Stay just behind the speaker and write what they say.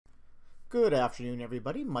Good afternoon,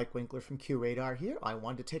 everybody. Mike Winkler from QRadar here. I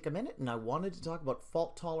wanted to take a minute and I wanted to talk about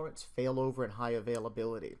fault tolerance, failover, and high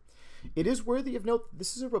availability. It is worthy of note that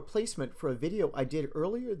this is a replacement for a video I did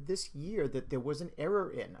earlier this year that there was an error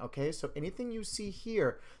in, okay? So anything you see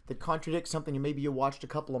here that contradicts something maybe you watched a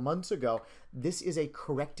couple of months ago, this is a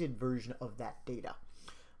corrected version of that data.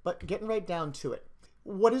 But getting right down to it,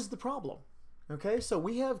 what is the problem? Okay, so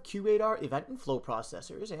we have QRadar event and flow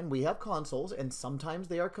processors, and we have consoles, and sometimes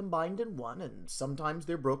they are combined in one, and sometimes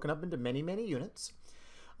they're broken up into many, many units.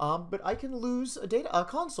 But I can lose a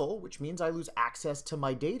console, which means I lose access to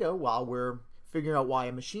my data while we're figuring out why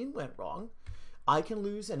a machine went wrong. I can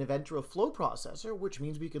lose an event or a flow processor, which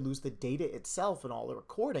means we could lose the data itself and all the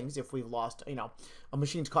recordings if we've lost, a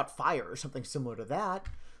machine's caught fire or something similar to that.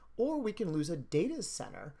 Or we can lose a data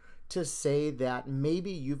center to say that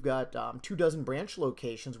maybe you've got 24 branch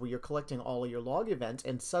locations where you're collecting all of your log events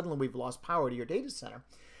and suddenly we've lost power to your data center.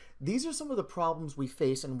 These are some of the problems we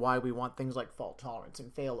face and why we want things like fault tolerance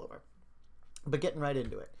and failover. But getting right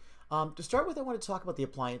into it. To start with, I want to talk about the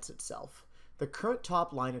appliance itself. The current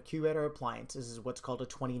top line of QRadar appliances is what's called a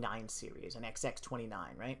 29 series, an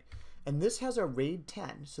XX29, right? And this has a RAID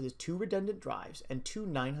 10, so there's 2 redundant drives and 2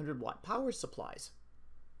 900-watt power supplies.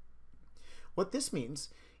 What this means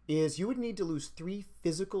is you would need to lose 3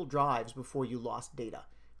 physical drives before you lost data.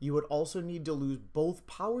 You would also need to lose both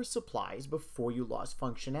power supplies before you lost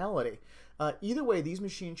functionality. Either way, these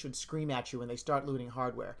machines should scream at you when they start looting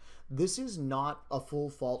hardware. This is not a full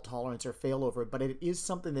fault tolerance or failover, but it is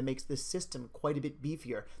something that makes this system quite a bit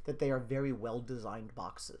beefier, that they are very well-designed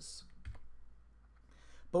boxes.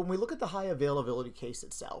 But when we look at the high availability case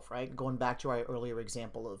itself, right, going back to our earlier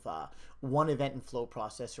example of one event and flow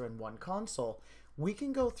processor and one console, we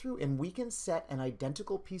can go through and we can set an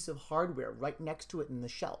identical piece of hardware right next to it in the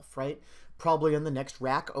shelf, right? Probably on the next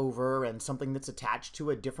rack over and something that's attached to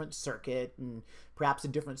a different circuit and perhaps a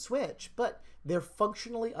different switch, but they're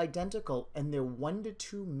functionally identical and they're 1 to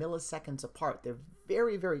 2 milliseconds apart. They're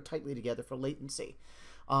very, very tightly together for latency.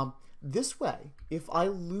 This way, if I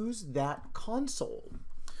lose that console,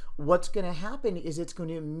 what's going to happen is it's going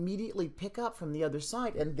to immediately pick up from the other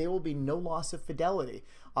side and there will be no loss of fidelity.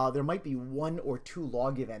 There might be 1 or 2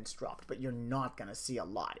 log events dropped, but you're not going to see a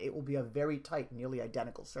lot. It will be a very tight, nearly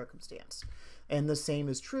identical circumstance. And the same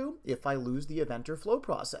is true if I lose the event or flow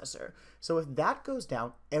processor. So if that goes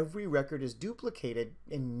down, every record is duplicated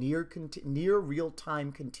in near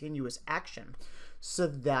real-time continuous action, so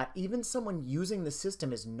that even someone using the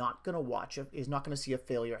system is not going to see a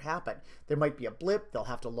failure happen. There might be a blip, they'll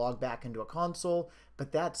have to log back into a console,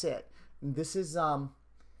 but that's it. This is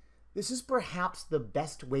perhaps the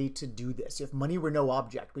best way to do this. If money were no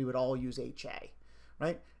object, we would all use HA,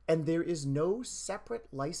 right? And there is no separate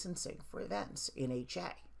licensing for events in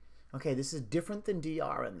HA. Okay, this is different than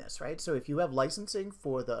DR in this, right? So if you have licensing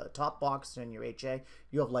for the top box in your HA,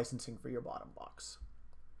 you have licensing for your bottom box.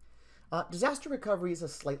 Disaster recovery is a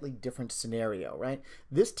slightly different scenario, right?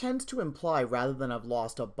 This tends to imply rather than I've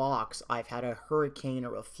lost a box, I've had a hurricane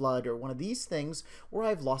or a flood or one of these things where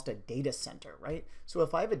I've lost a data center, right? So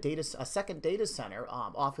if I have a second data center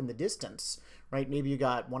off in the distance, right? Maybe you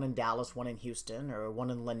got one in Dallas, one in Houston, or one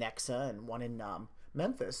in Lenexa and one in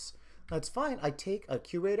Memphis. That's fine. I take a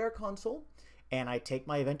QRadar console and I take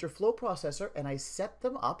my event or flow processor and I set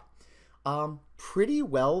them up pretty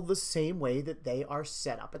well the same way that they are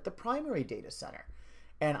set up at the primary data center.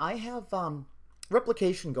 And I have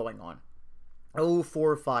replication going on, 4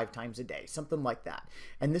 or 5 times a day, something like that.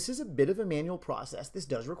 And this is a bit of a manual process. This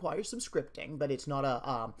does require some scripting, but it's not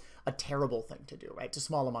a terrible thing to do, right? It's a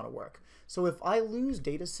small amount of work. So if I lose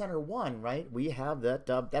data center 1, right, we have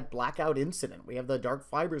that blackout incident. We have the dark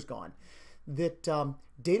fibers gone. That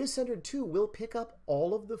data center 2 will pick up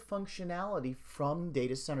all of the functionality from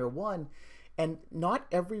data center 1, and not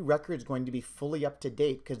every record is going to be fully up to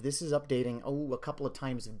date because this is updating a couple of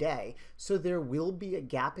times a day. So there will be a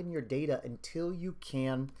gap in your data until you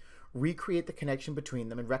can recreate the connection between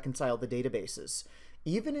them and reconcile the databases.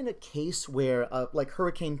 Even in a case where like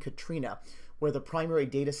Hurricane Katrina, where the primary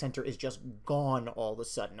data center is just gone all of a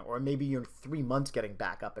sudden, or maybe you're 3 months getting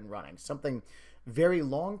back up and running, something very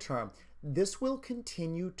long term, this will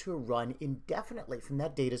continue to run indefinitely from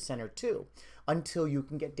that data center 2 until you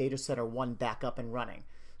can get data center 1 back up and running.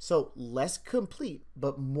 So less complete,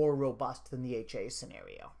 but more robust than the HA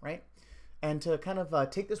scenario, right? And to kind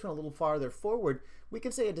of take this one a little farther forward, we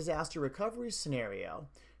can say a disaster recovery scenario.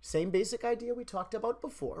 Same basic idea we talked about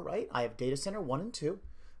before, right? I have data center 1 and 2,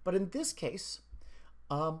 but in this case,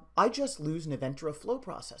 I just lose an event or a flow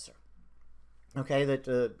processor. Okay, that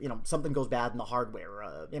something goes bad in the hardware,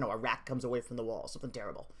 a rack comes away from the wall, something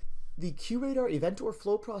terrible. The QRadar event or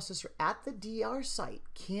flow processor at the DR site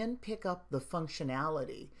can pick up the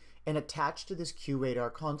functionality and attach to this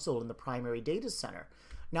QRadar console in the primary data center.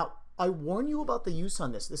 Now, I warn you about the use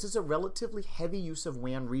on this. This is a relatively heavy use of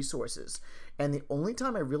WAN resources, and the only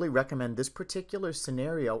time I really recommend this particular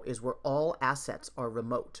scenario is where all assets are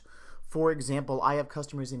remote. For example, I have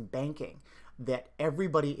customers in banking that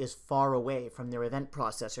everybody is far away from their event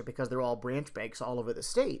processor because they're all branch banks all over the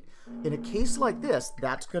state. In a case like this,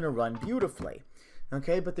 that's going to run beautifully.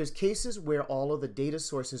 Okay, but there's cases where all of the data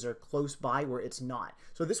sources are close by where it's not.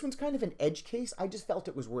 So this one's kind of an edge case. I just felt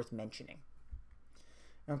it was worth mentioning.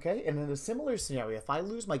 Okay, and in a similar scenario, if I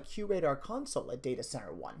lose my QRadar console at Data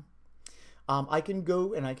Center 1, I can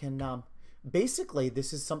go and I can, basically,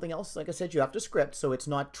 this is something else, like I said, you have to script, so it's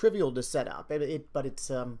not trivial to set up, but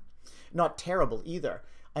it's not terrible either.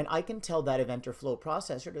 And I can tell that event or flow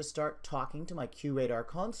processor to start talking to my QRadar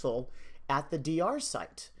console at the DR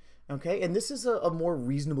site. Okay, and this is a more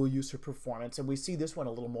reasonable use of performance, and we see this one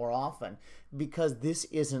a little more often because this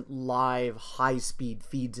isn't live high-speed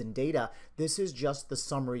feeds and data. This is just the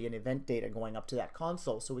summary and event data going up to that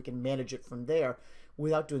console, so we can manage it from there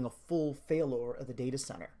without doing a full failover of the data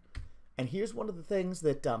center. And here's one of the things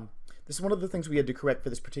that, this is one of the things we had to correct for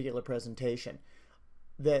this particular presentation.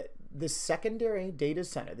 That the secondary data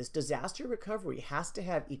center, this disaster recovery, has to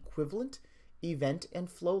have equivalent event and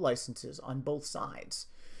flow licenses on both sides.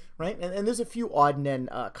 Right? And there's a few odd and end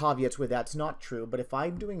caveats where that's not true, but if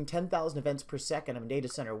I'm doing 10,000 events per second on Data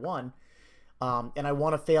Center 1, and I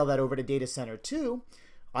want to fail that over to Data Center 2,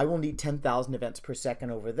 I will need 10,000 events per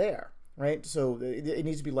second over there, right? So it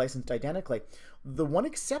needs to be licensed identically. The one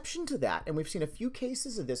exception to that, and we've seen a few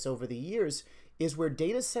cases of this over the years, is where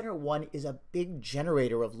Data Center 1 is a big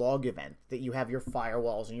generator of log event, that you have your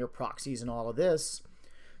firewalls and your proxies and all of this.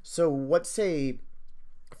 So let's say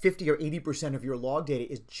 50 or 80% of your log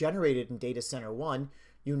data is generated in Data Center 1,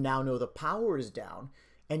 you now know the power is down,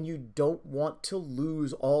 and you don't want to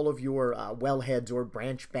lose all of your wellheads or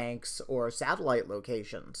branch banks or satellite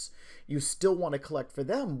locations. You still want to collect for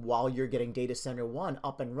them while you're getting Data Center 1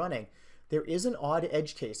 up and running. There is an odd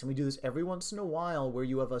edge case, and we do this every once in a while, where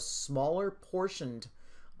you have a smaller portioned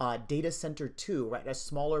Data Center 2, right, a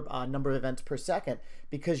smaller number of events per second,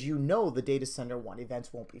 because you know the Data Center 1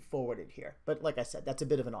 events won't be forwarded here. But like I said, that's a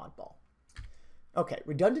bit of an oddball. Okay,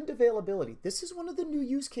 redundant availability. This is one of the new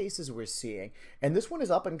use cases we're seeing, and this one is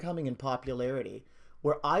up and coming in popularity,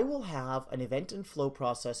 where I will have an event and flow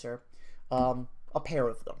processor, a pair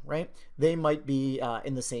of them, right? They might be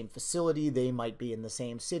in the same facility, they might be in the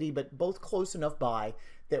same city, but both close enough by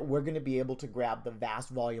that we're going to be able to grab the vast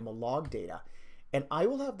volume of log data. And I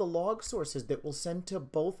will have the log sources that will send to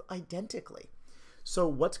both identically. So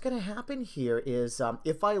what's going to happen here is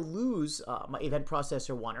if I lose my event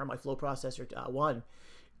processor 1 or my flow processor 1,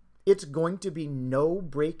 it's going to be no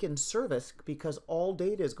break in service because all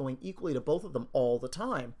data is going equally to both of them all the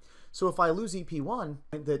time. So if I lose EP1,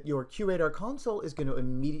 that your QRadar console is going to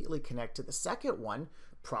immediately connect to the second one,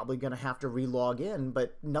 probably going to have to relog in,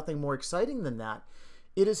 but nothing more exciting than that.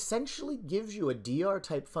 It essentially gives you a DR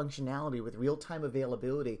type functionality with real-time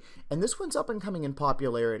availability, and this one's up and coming in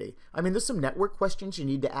popularity. I mean, there's some network questions you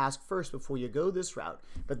need to ask first before you go this route,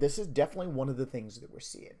 but this is definitely one of the things that we're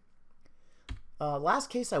seeing. Last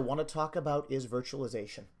case I want to talk about is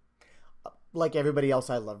virtualization. Like everybody else,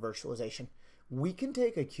 I love virtualization. We can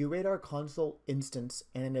take a QRadar console instance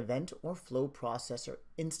and an event or flow processor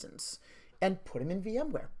instance and put them in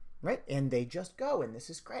VMware, right? And they just go, and this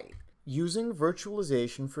is great. Using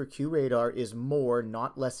virtualization for QRadar is more,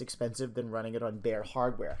 not less expensive than running it on bare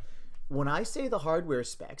hardware. When I say the hardware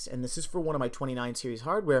specs, and this is for one of my 29 series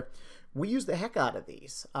hardware, we use the heck out of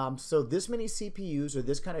these. So this many CPUs or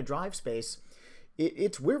this kind of drive space,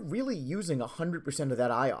 we're really using 100% of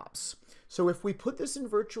that IOPS. So if we put this in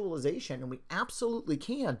virtualization, and we absolutely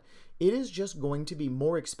can, it is just going to be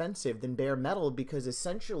more expensive than bare metal because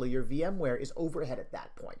essentially your VMware is overhead at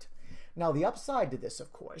that point. Now, the upside to this,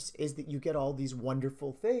 of course, is that you get all these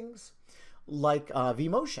wonderful things like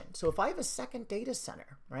vMotion. So if I have a second data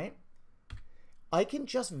center, right, I can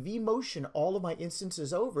just vMotion all of my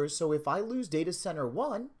instances over. So if I lose Data Center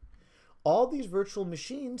 1, all these virtual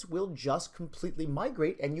machines will just completely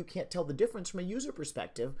migrate, and you can't tell the difference from a user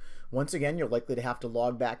perspective. Once again, you're likely to have to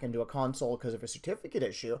log back into a console because of a certificate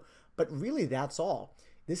issue, but really that's all.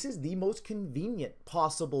 This is the most convenient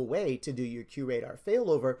possible way to do your QRadar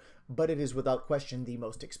failover, but it is without question the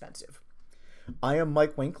most expensive. I am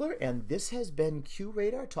Mike Winkler, and this has been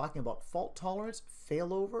QRadar talking about fault tolerance,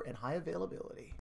 failover, and high availability.